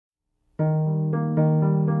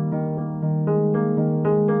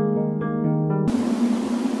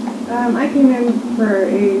I came in for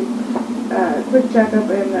a quick checkup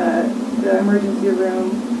in the emergency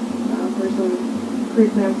room for some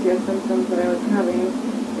preeclampsia symptoms that I was having,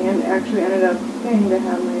 and actually ended up staying to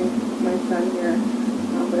have my son here.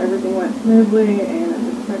 But everything went smoothly and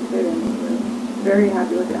as expected, and we're very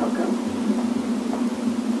happy with the outcome.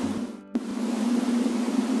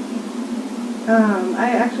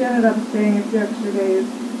 I actually ended up staying a few extra days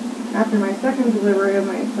after my second delivery of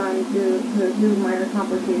my son to do minor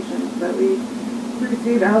complications, but we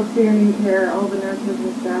received outstanding care. All the nurses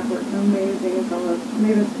and staff were amazing. It's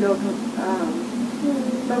made us feel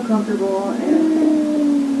so comfortable,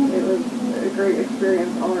 and it was a great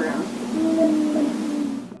experience all around.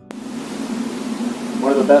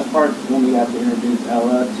 One of the best parts is when we got to introduce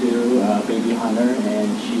Ella to baby Hunter,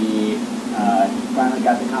 and she finally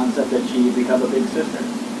got the concept that she'd become a big sister.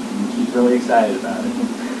 And she's really excited about it.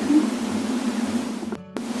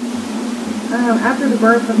 After the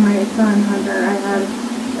birth of my son Hunter, I had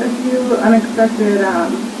a few unexpected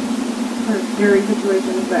sort of scary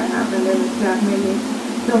situations that happened, and the staff made me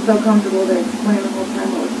feel so comfortable to explain the whole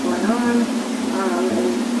time what was going on, and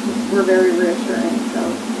just were very reassuring, so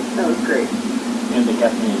that was great. And they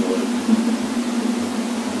kept me in the loop.